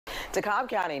To Cobb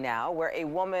County now, where a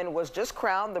woman was just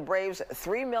crowned the Braves'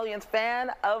 3 millionth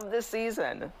fan of the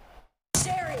season.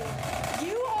 Sherry,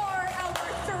 you are our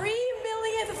 3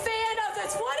 millionth fan of the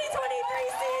 2023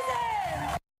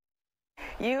 season.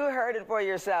 You heard it for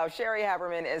yourself. Sherry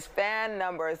Haberrman is fan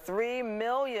number 3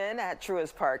 million at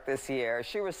Truist Park this year.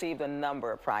 She received a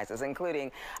number of prizes,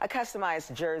 including a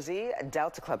customized jersey,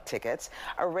 Delta Club tickets,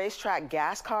 a racetrack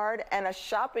gas card, and a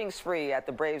shopping spree at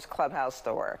the Braves clubhouse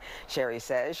store. Sherry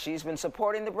says she's been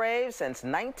supporting the Braves since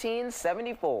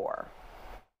 1974.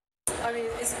 I mean,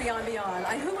 it's beyond.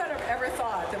 Who would have ever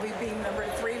thought that we'd be number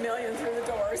 3 million through the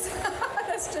doors?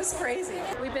 That's just crazy.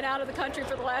 We've been out of the country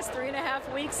for the last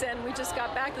 3.5 weeks, and we just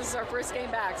got back. This is our first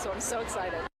game back, so I'm so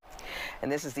excited.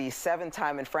 And this is the 7th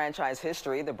time in franchise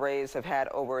history the Braves have had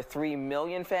over 3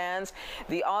 million fans.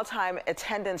 The all-time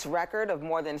attendance record of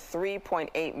more than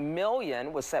 3.8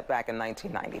 million was set back in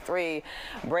 1993.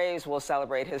 Braves will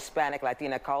celebrate Hispanic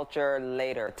Latina culture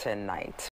later tonight.